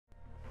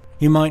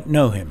You might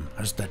know him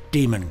as the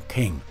Demon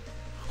King,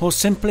 or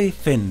simply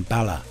Finn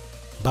Balor,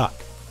 but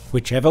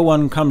whichever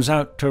one comes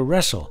out to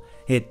wrestle,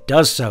 it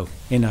does so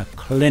in a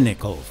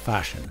clinical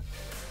fashion.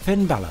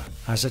 Finn Balor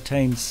has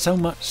attained so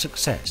much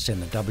success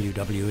in the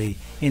WWE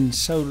in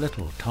so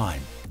little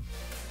time.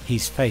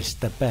 He's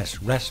faced the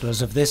best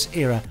wrestlers of this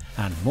era,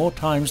 and more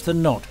times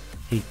than not,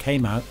 he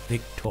came out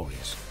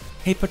victorious.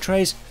 He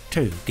portrays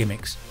two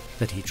gimmicks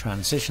that he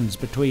transitions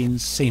between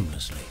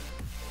seamlessly.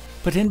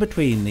 But in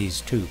between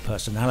these two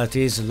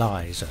personalities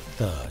lies a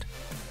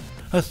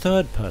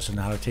third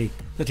personality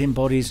that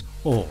embodies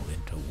all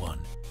into one.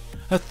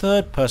 A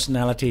third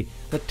personality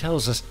that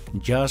tells us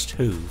just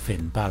who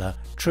Finn Balor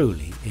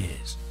truly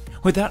is.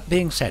 With that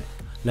being said,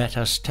 let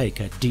us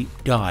take a deep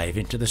dive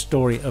into the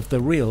story of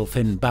the real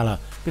Finn Balor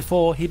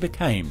before he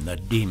became the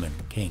Demon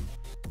King.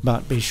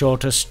 But be sure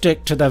to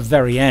stick to the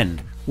very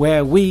end,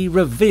 where we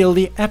reveal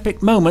the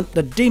epic moment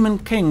the Demon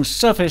King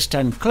surfaced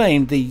and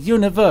claimed the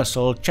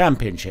Universal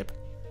Championship.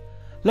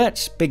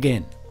 Let's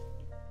begin.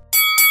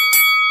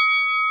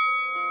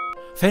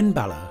 Finn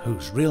Balor,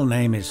 whose real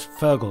name is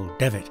Fergal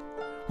Devitt,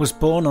 was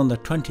born on the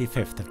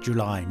 25th of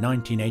July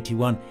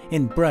 1981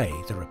 in Bray,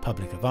 the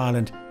Republic of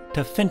Ireland,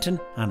 to Fintan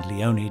and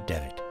Leonie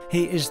Devitt.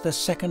 He is the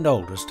second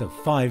oldest of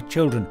 5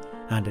 children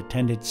and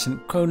attended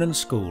St Cronan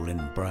School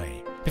in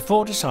Bray.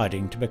 Before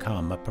deciding to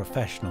become a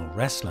professional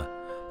wrestler,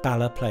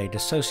 Balor played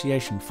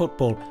association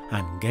football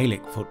and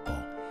Gaelic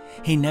football.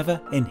 He never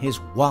in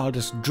his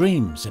wildest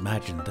dreams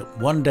imagined that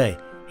one day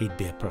he'd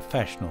be a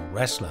professional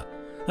wrestler,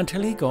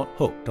 until he got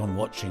hooked on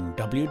watching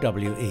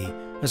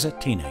WWE as a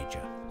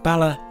teenager.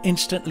 Balor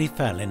instantly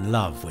fell in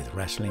love with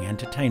wrestling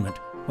entertainment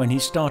when he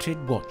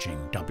started watching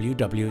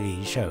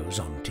WWE shows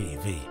on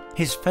TV.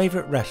 His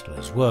favourite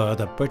wrestlers were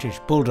the British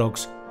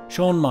Bulldogs,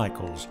 Shawn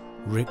Michaels,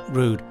 Rick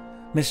Rude,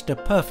 Mr.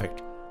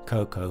 Perfect,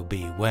 Coco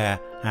Beware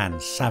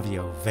and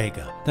Savio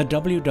Vega. The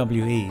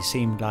WWE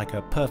seemed like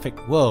a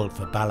perfect world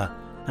for Balor,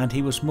 and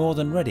he was more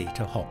than ready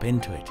to hop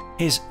into it.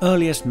 His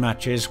earliest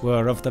matches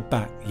were of the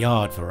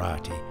backyard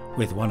variety,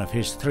 with one of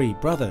his 3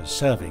 brothers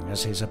serving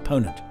as his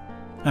opponent.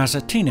 As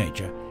a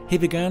teenager, he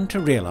began to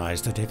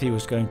realise that if he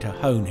was going to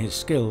hone his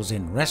skills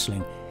in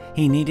wrestling,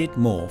 he needed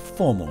more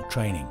formal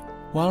training.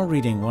 While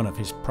reading one of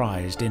his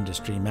prized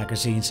industry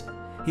magazines,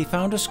 he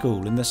found a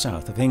school in the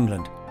south of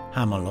England,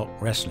 Hammerlock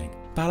Wrestling.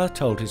 Balor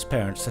told his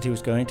parents that he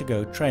was going to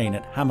go train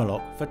at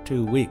Hammerlock for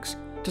 2 weeks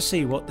to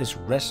see what this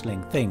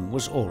wrestling thing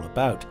was all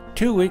about.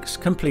 2 weeks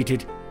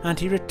completed, and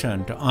he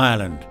returned to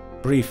Ireland,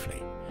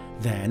 briefly.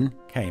 Then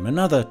came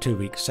another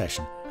 2-week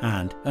session,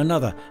 and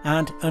another,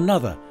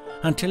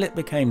 until it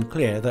became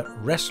clear that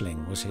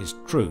wrestling was his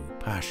true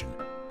passion.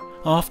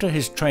 After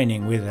his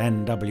training with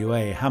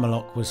NWA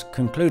Hammerlock was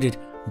concluded,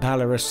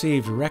 Balor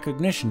received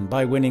recognition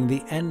by winning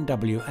the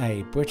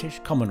NWA British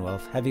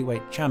Commonwealth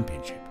Heavyweight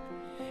Championship.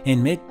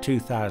 In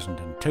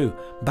mid-2002,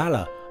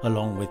 Balor,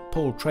 along with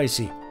Paul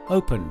Tracy,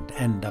 opened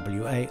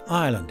NWA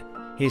Ireland,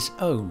 his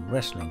own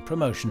wrestling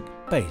promotion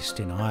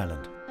based in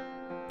Ireland.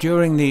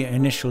 During the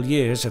initial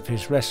years of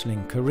his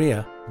wrestling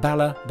career,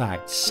 Balor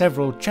bagged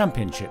several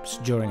championships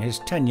during his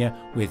tenure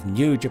with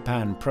New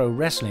Japan Pro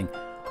Wrestling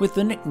with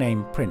the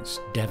nickname Prince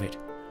Devitt.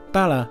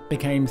 Balor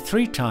became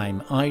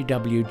 3-time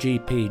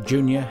IWGP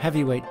Junior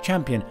Heavyweight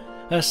Champion,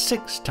 a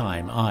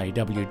 6-time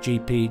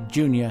IWGP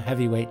Junior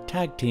Heavyweight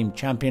Tag Team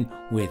Champion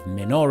with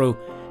Minoru,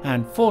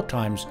 and 4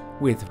 times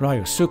with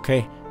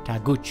Ryusuke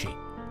Taguchi.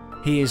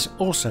 He is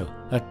also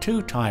a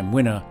 2-time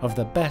winner of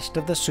the Best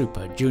of the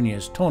Super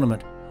Juniors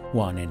tournament,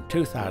 won in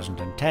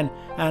 2010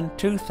 and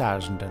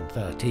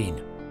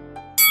 2013.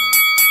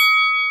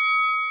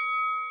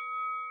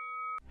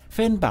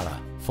 Finn Balor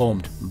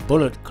formed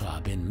Bullet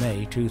Club in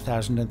May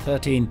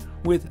 2013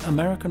 with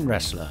American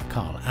wrestler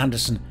Carl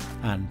Anderson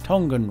and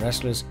Tongan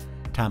wrestlers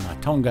Tama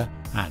Tonga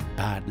and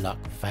Bad Luck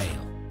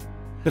Fail.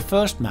 The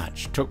first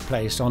match took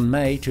place on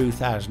May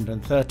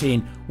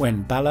 2013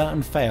 when Balor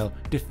and Fail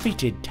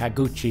defeated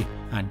Taguchi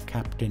and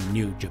Captain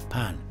New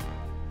Japan.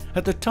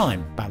 At the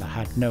time, Balor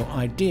had no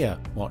idea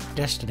what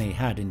destiny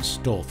had in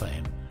store for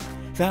him.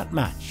 That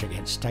match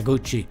against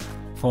Taguchi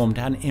formed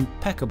an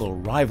impeccable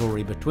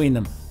rivalry between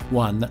them,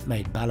 one that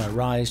made Balor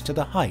rise to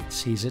the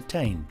heights he's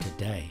attained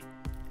today.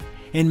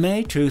 In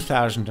May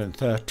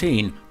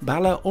 2013,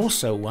 Balor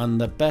also won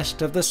the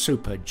Best of the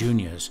Super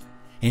Juniors.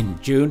 In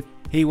June,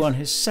 he won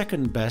his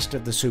second Best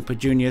of the Super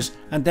Juniors,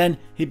 and then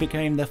he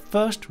became the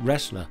first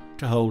wrestler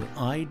to hold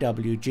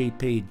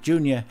IWGP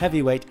Junior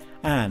Heavyweight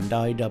and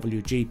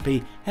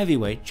IWGP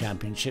Heavyweight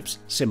Championships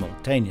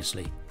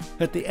simultaneously.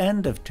 At the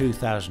end of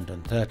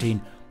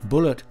 2013,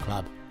 Bullet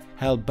Club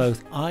held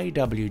both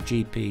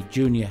IWGP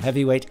Junior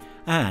Heavyweight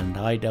and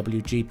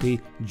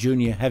IWGP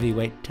Junior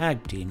Heavyweight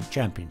Tag Team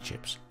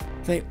Championships.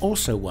 They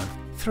also won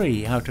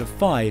 3 out of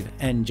 5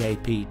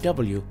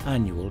 NJPW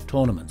annual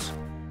tournaments.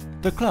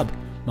 The club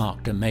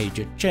marked a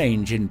major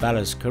change in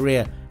Balor's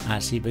career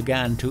as he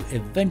began to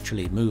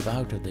eventually move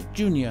out of the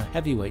Junior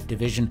Heavyweight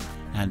division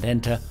and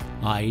enter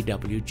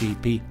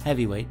IWGP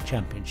Heavyweight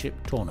Championship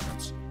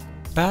tournaments.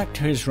 Back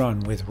to his run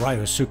with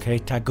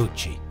Ryusuke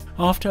Taguchi.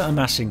 After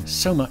amassing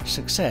so much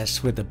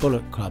success with the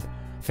Bullet Club,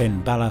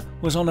 Finn Balor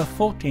was on a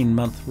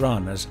 14-month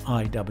run as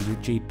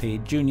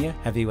IWGP Junior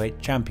Heavyweight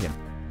Champion,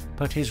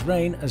 but his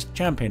reign as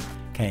champion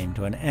came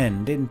to an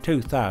end in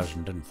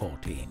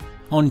 2014.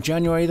 On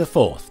January the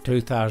 4th,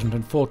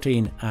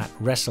 2014, at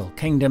Wrestle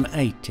Kingdom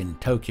 8 in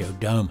Tokyo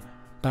Dome,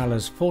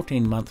 Balor's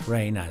 14-month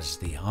reign as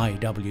the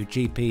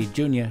IWGP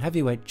Junior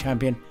Heavyweight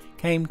Champion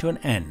came to an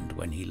end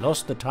when he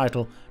lost the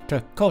title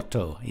to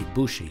Kota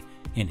Ibushi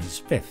in his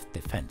fifth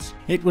defense.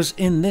 It was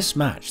in this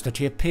match that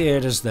he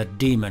appeared as the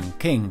Demon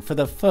King for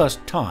the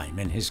first time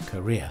in his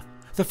career.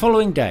 The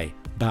following day,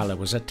 Balor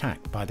was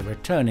attacked by the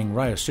returning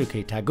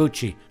Ryusuke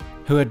Taguchi,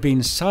 who had been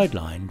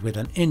sidelined with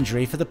an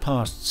injury for the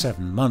past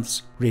 7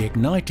 months,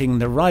 reigniting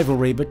the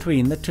rivalry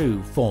between the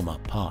two former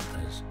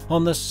partners.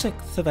 On the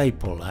 6th of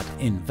April at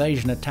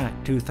Invasion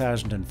Attack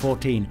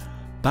 2014,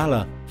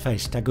 Balor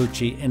faced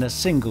Taguchi in a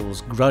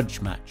singles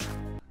grudge match.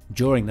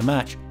 During the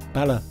match,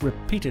 Balor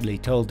repeatedly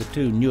told the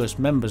two newest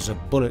members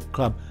of Bullet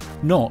Club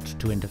not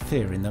to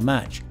interfere in the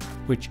match,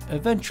 which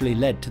eventually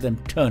led to them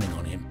turning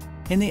on him.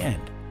 In the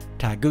end,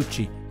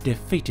 Taguchi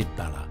defeated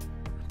Balor,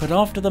 but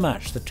after the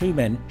match the two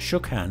men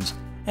shook hands,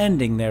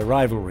 ending their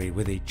rivalry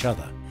with each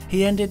other.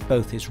 He ended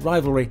both his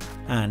rivalry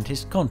and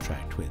his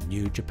contract with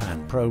New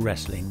Japan Pro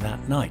Wrestling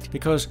that night,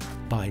 because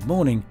by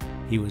morning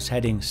he was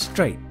heading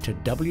straight to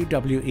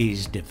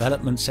WWE's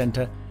Development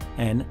Center,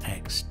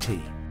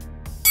 NXT.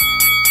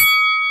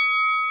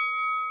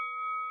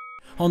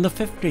 On the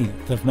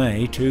 15th of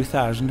May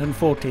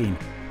 2014,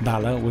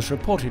 Balor was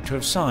reported to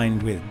have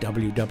signed with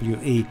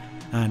WWE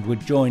and would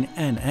join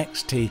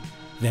NXT,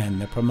 then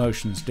the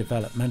promotion's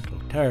developmental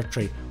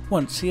territory,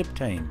 once he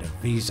obtained a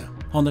visa.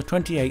 On the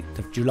 28th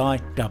of July,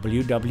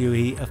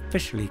 WWE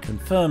officially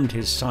confirmed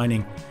his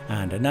signing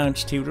and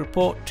announced he would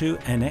report to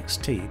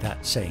NXT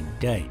that same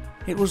day.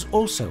 It was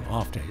also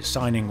after his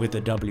signing with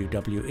the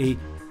WWE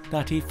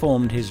that he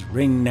formed his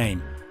ring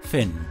name,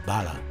 Finn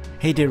Balor.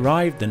 He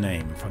derived the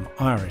name from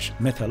Irish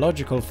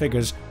mythological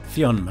figures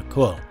Fionn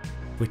McCool,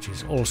 which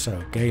is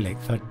also Gaelic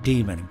for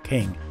Demon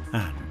King,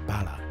 and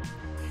Balor.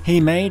 He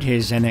made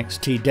his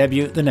NXT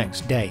debut the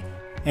next day,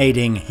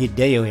 aiding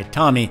Hideo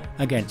Itami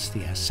against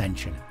the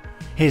Ascension.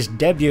 His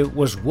debut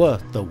was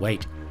worth the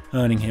wait,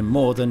 earning him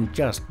more than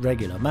just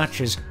regular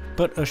matches,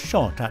 but a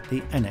shot at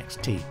the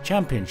NXT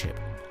Championship.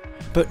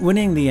 But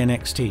winning the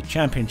NXT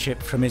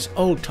Championship from his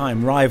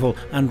old-time rival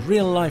and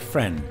real-life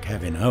friend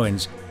Kevin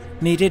Owens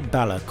needed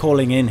Balor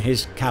calling in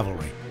his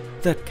cavalry,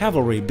 the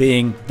cavalry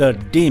being the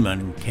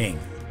Demon King.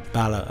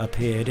 Balor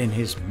appeared in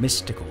his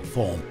mystical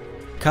form,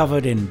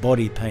 covered in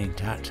body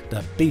paint at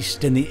the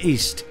Beast in the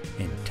East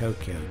in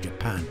Tokyo,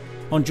 Japan,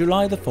 on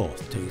July the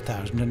 4th,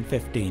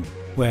 2015,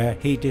 where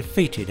he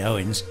defeated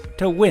Owens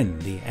to win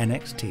the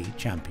NXT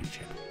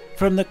Championship.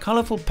 From the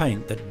colourful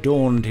paint that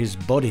adorned his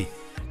body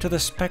to the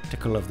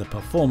spectacle of the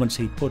performance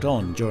he put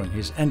on during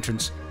his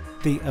entrance,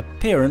 the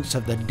appearance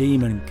of the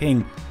Demon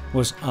King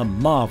was a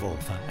marvel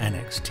for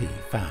NXT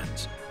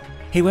fans.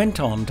 He went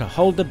on to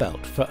hold the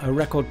belt for a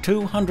record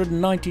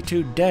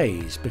 292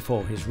 days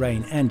before his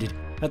reign ended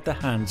at the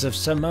hands of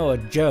Samoa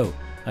Joe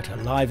at a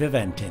live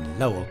event in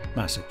Lowell,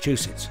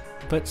 Massachusetts.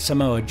 But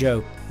Samoa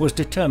Joe was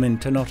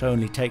determined to not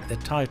only take the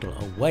title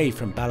away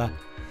from Balor,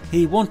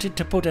 he wanted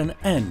to put an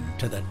end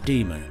to the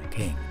Demon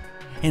King.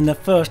 In the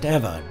first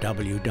ever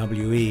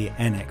WWE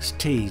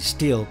NXT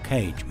Steel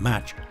Cage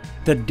match,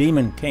 the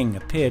Demon King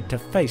appeared to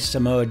face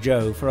Samoa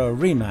Joe for a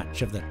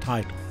rematch of the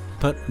title,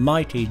 but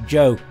Mighty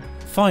Joe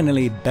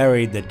finally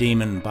buried the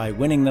Demon by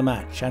winning the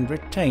match and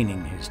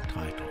retaining his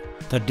title.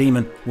 The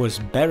Demon was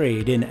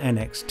buried in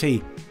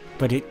NXT,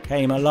 but it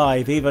came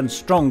alive even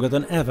stronger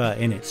than ever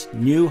in its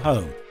new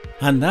home,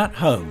 and that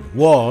home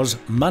was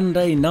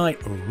Monday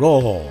Night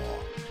Raw.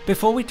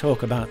 Before we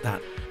talk about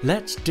that,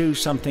 let's do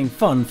something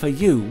fun for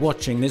you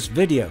watching this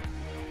video.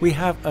 We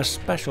have a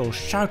special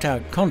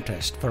shout-out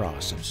contest for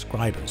our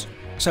subscribers.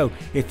 So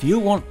if you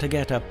want to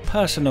get a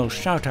personal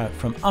shout-out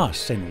from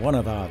us in one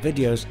of our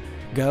videos,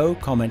 go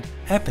comment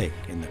EPIC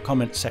in the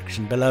comment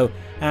section below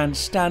and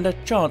stand a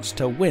chance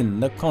to win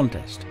the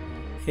contest.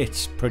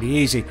 It's pretty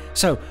easy,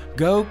 so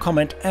go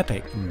comment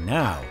EPIC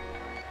now.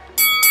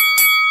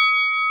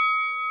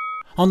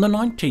 On the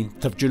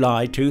 19th of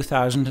July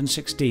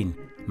 2016,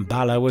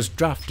 Balor was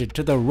drafted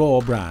to the Raw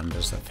brand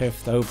as the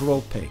 5th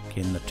overall pick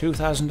in the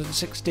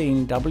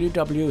 2016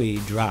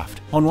 WWE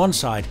Draft. On one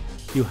side,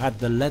 you had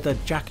the leather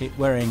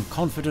jacket-wearing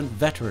confident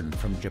veteran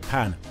from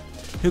Japan,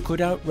 who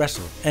could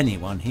out-wrestle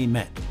anyone he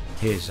met.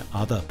 His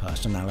other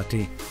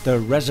personality, the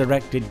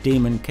resurrected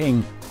Demon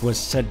King, was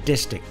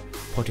sadistic,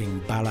 putting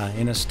Balor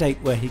in a state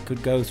where he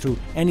could go through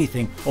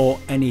anything or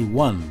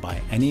anyone by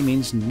any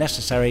means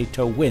necessary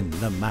to win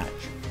the match.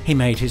 He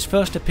made his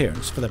first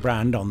appearance for the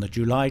brand on the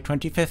July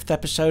 25th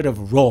episode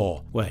of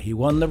Raw, where he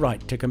won the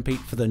right to compete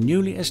for the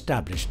newly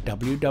established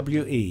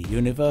WWE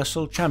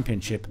Universal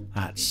Championship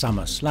at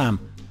SummerSlam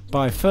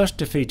by first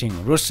defeating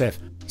Rusev,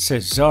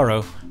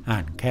 Cesaro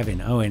and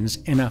Kevin Owens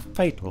in a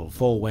fatal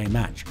four-way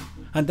match.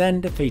 and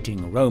then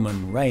defeating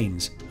Roman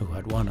Reigns, who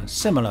had won a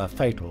similar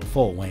fatal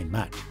four-way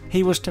match.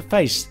 He was to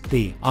face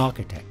the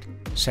Architect,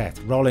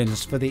 Seth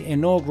Rollins, for the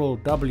inaugural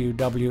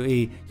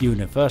WWE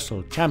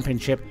Universal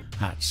Championship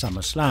at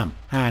SummerSlam.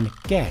 And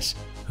guess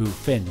who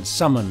Finn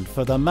summoned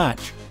for the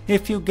match?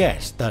 If you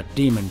guessed the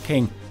Demon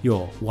King,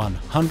 you're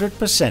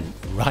 100%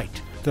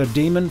 right. The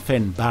Demon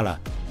Finn Balor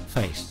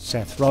faced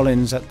Seth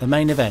Rollins at the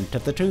main event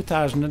of the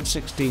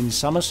 2016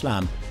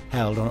 SummerSlam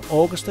held on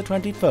August the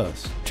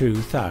 21st,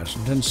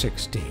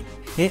 2016.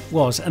 It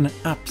was an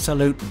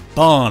absolute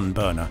barn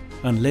burner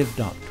and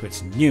lived up to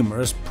its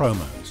numerous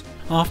promos.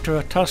 After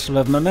a tussle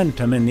of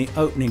momentum in the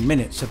opening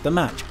minutes of the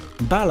match,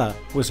 Balor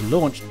was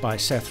launched by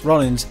Seth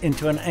Rollins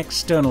into an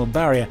external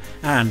barrier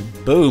and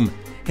boom,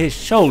 his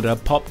shoulder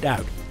popped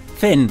out.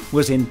 Finn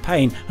was in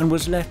pain and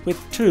was left with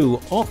two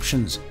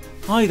options.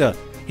 Either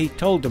he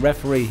told the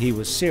referee he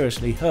was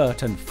seriously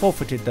hurt and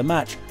forfeited the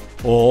match,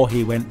 or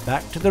he went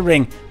back to the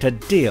ring to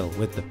deal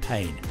with the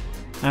pain.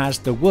 As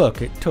the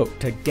work it took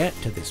to get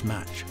to this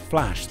match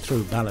flashed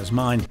through Balor's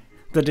mind,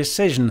 the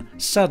decision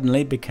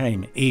suddenly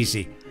became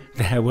easy.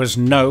 There was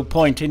no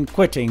point in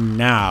quitting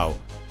now.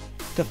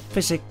 The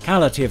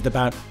physicality of the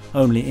bout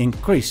only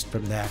increased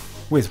from there,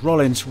 with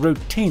Rollins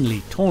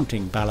routinely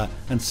taunting Balor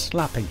and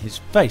slapping his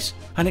face.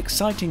 An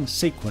exciting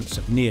sequence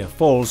of near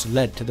falls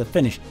led to the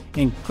finish,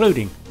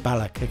 including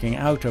Balor kicking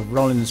out of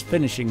Rollins'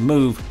 finishing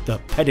move, the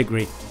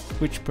pedigree,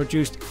 which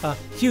produced a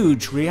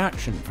huge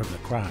reaction from the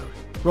crowd.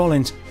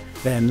 Rollins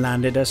then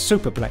landed a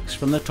superplex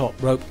from the top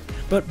rope,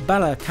 but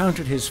Balor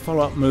countered his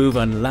follow-up move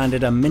and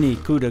landed a mini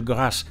coup de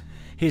grace,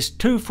 his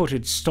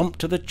two-footed stomp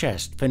to the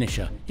chest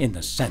finisher in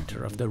the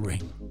center of the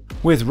ring.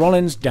 With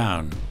Rollins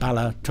down,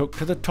 Balor took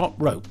to the top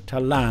rope to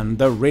land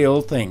the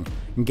real thing,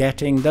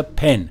 getting the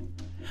pin.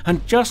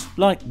 And just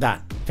like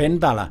that, Finn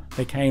Balor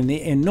became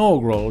the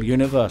inaugural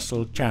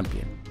Universal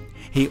Champion.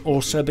 He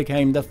also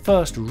became the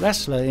first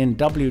wrestler in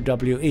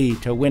WWE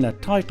to win a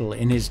title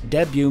in his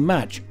debut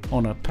match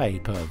on a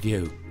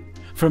pay-per-view.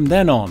 From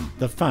then on,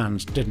 the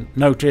fans didn't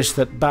notice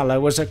that Balor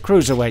was a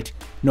cruiserweight,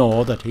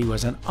 nor that he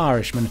was an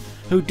Irishman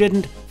who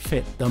didn't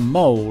fit the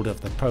mould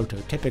of the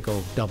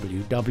prototypical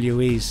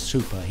WWE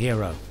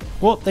superhero.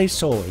 What they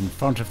saw in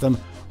front of them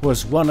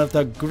was one of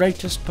the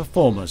greatest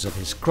performers of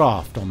his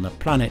craft on the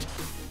planet,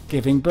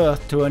 giving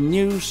birth to a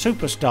new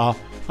superstar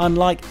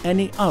unlike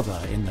any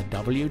other in the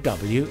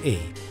WWE.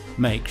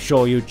 Make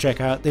sure you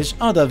check out this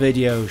other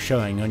video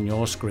showing on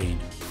your screen.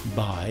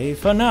 Bye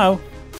for now.